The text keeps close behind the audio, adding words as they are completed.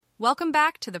Welcome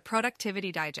back to the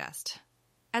Productivity Digest.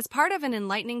 As part of an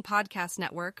enlightening podcast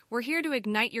network, we're here to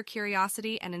ignite your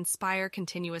curiosity and inspire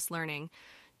continuous learning.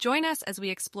 Join us as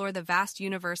we explore the vast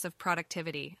universe of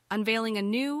productivity, unveiling a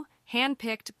new,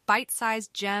 hand-picked,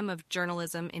 bite-sized gem of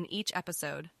journalism in each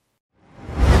episode.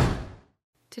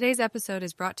 Today's episode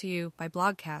is brought to you by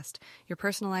Blogcast, your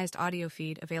personalized audio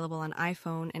feed available on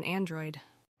iPhone and Android.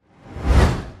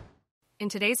 In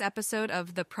today's episode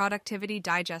of the Productivity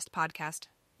Digest podcast,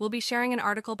 we'll be sharing an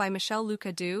article by Michelle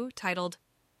Loucadoux titled,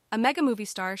 "A Mega Movie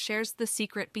Star Shares the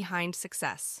Secret Behind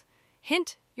Success."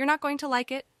 Hint, you're not going to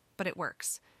like it, but it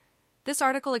works. This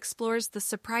article explores the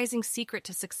surprising secret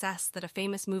to success that a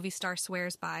famous movie star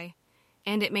swears by,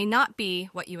 and it may not be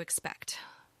what you expect.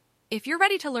 If you're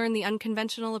ready to learn the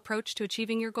unconventional approach to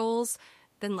achieving your goals,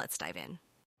 then let's dive in.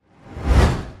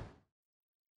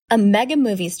 A mega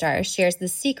movie star shares the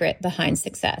secret behind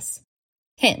success.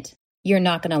 Hint, you're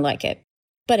not going to like it,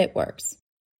 but it works.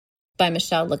 By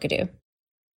Michelle Loucadoux.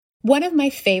 One of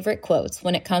my favorite quotes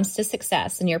when it comes to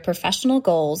success in your professional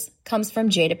goals comes from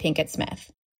Jada Pinkett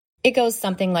Smith. It goes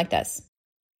something like this.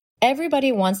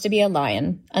 Everybody wants to be a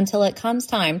lion until it comes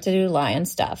time to do lion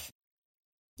stuff.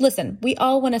 Listen, we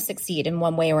all want to succeed in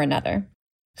one way or another.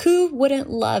 Who wouldn't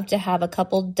love to have a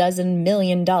couple dozen $1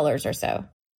 million or so?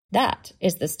 That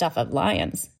is the stuff of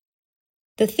lions.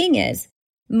 The thing is,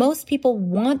 most people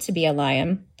want to be a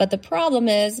lion, but the problem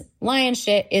is, lion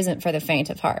shit isn't for the faint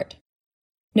of heart.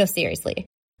 No, seriously.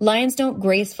 Lions don't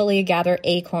gracefully gather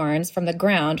acorns from the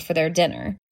ground for their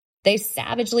dinner. They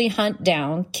savagely hunt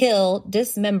down, kill,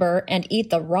 dismember, and eat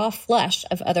the raw flesh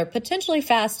of other potentially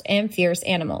fast and fierce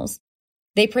animals.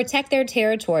 They protect their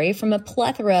territory from a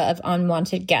plethora of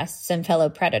unwanted guests and fellow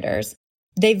predators.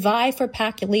 They vie for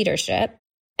pack leadership,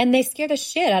 and they scare the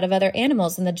shit out of other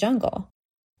animals in the jungle.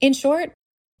 In short,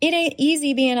 it ain't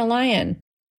easy being a lion.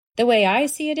 The way I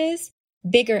see it is,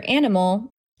 bigger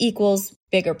animal equals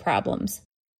bigger problems.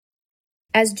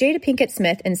 As Jada Pinkett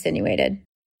Smith insinuated,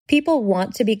 people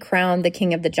want to be crowned the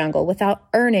king of the jungle without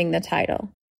earning the title.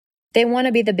 They want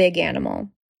to be the big animal,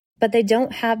 but they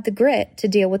don't have the grit to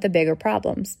deal with the bigger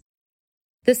problems.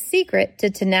 The secret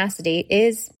to tenacity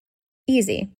is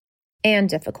easy and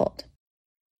difficult.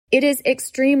 It is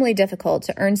extremely difficult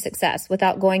to earn success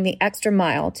without going the extra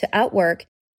mile to outwork,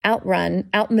 outrun,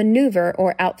 outmaneuver,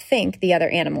 or outthink the other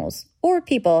animals or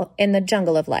people in the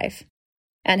jungle of life.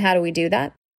 And how do we do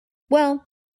that? Well,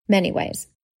 many ways.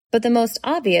 But the most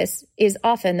obvious is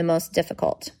often the most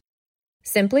difficult.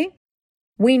 Simply,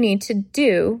 we need to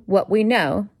do what we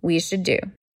know we should do.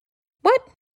 What?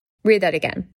 Read that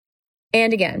again.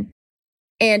 And again.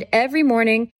 And every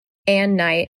morning and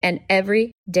night and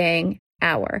every dang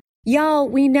hour. Y'all,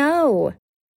 we know.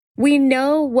 We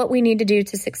know what we need to do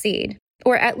to succeed.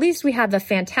 Or at least we have a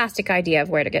fantastic idea of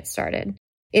where to get started.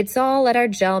 It's all at our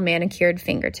gel-manicured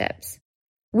fingertips.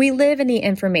 We live in the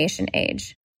information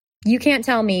age. You can't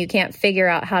tell me you can't figure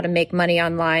out how to make money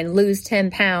online, lose 10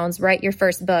 pounds, write your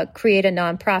first book, create a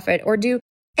nonprofit, or do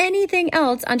anything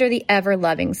else under the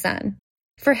ever-loving sun.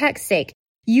 For heck's sake,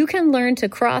 you can learn to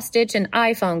cross-stitch an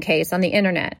iPhone case on the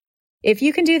internet. If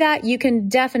you can do that, you can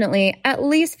definitely at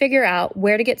least figure out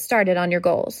where to get started on your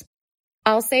goals.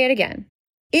 I'll say it again.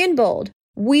 In bold,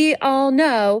 we all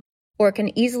know or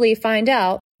can easily find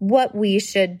out what we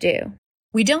should do.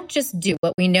 We don't just do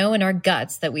what we know in our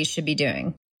guts that we should be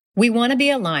doing. We want to be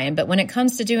a lion, but when it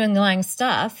comes to doing lion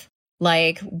stuff,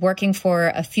 like working for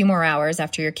a few more hours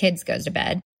after your kids goes to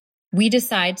bed, we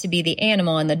decide to be the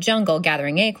animal in the jungle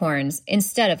gathering acorns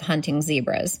instead of hunting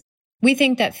zebras. We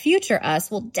think that future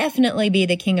us will definitely be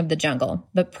the king of the jungle,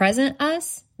 but present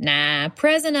us? Nah,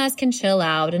 present us can chill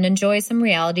out and enjoy some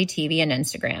reality TV and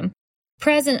Instagram.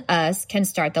 Present us can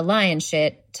start the lion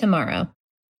shit tomorrow.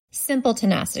 Simple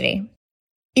tenacity.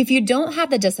 If you don't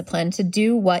have the discipline to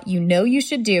do what you know you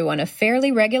should do on a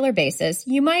fairly regular basis,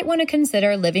 you might want to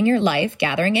consider living your life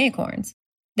gathering acorns.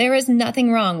 There is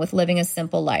nothing wrong with living a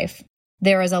simple life.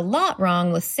 There is a lot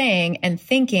wrong with saying and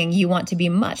thinking you want to be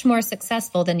much more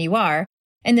successful than you are,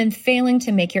 and then failing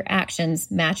to make your actions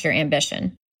match your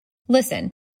ambition. Listen,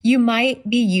 you might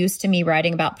be used to me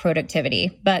writing about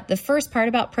productivity, but the first part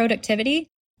about productivity,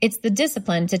 it's the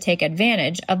discipline to take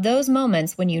advantage of those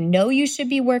moments when you know you should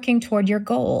be working toward your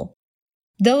goal.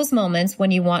 Those moments when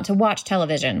you want to watch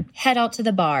television, head out to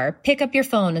the bar, pick up your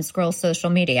phone and scroll social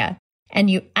media, and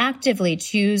you actively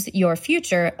choose your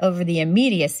future over the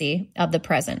immediacy of the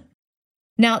present.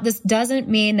 Now, this doesn't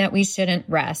mean that we shouldn't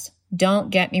rest.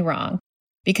 Don't get me wrong.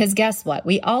 Because guess what?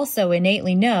 We also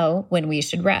innately know when we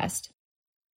should rest.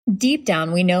 Deep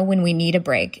down, we know when we need a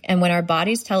break, and when our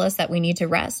bodies tell us that we need to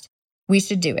rest, we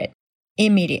should do it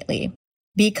immediately.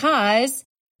 Because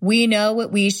We know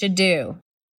what we should do.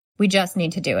 We just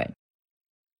need to do it.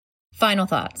 Final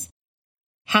thoughts.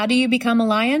 How do you become a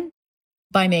lion?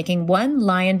 By making one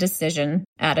lion decision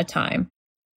at a time.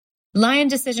 Lion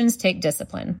decisions take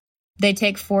discipline. They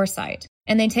take foresight,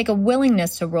 and they take a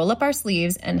willingness to roll up our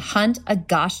sleeves and hunt a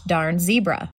gosh darn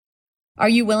zebra. Are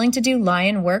you willing to do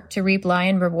lion work to reap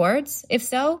lion rewards? If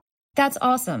so, that's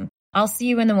awesome. I'll see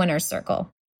you in the winner's circle.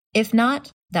 If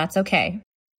not, that's okay.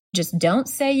 Just don't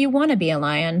say you want to be a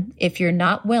lion if you're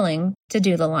not willing to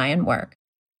do the lion work.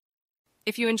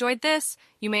 If you enjoyed this,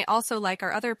 you may also like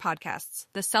our other podcasts,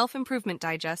 the Self-Improvement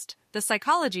Digest, the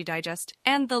Psychology Digest,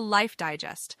 and the Life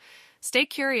Digest. Stay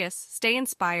curious, stay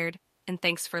inspired, and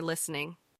thanks for listening.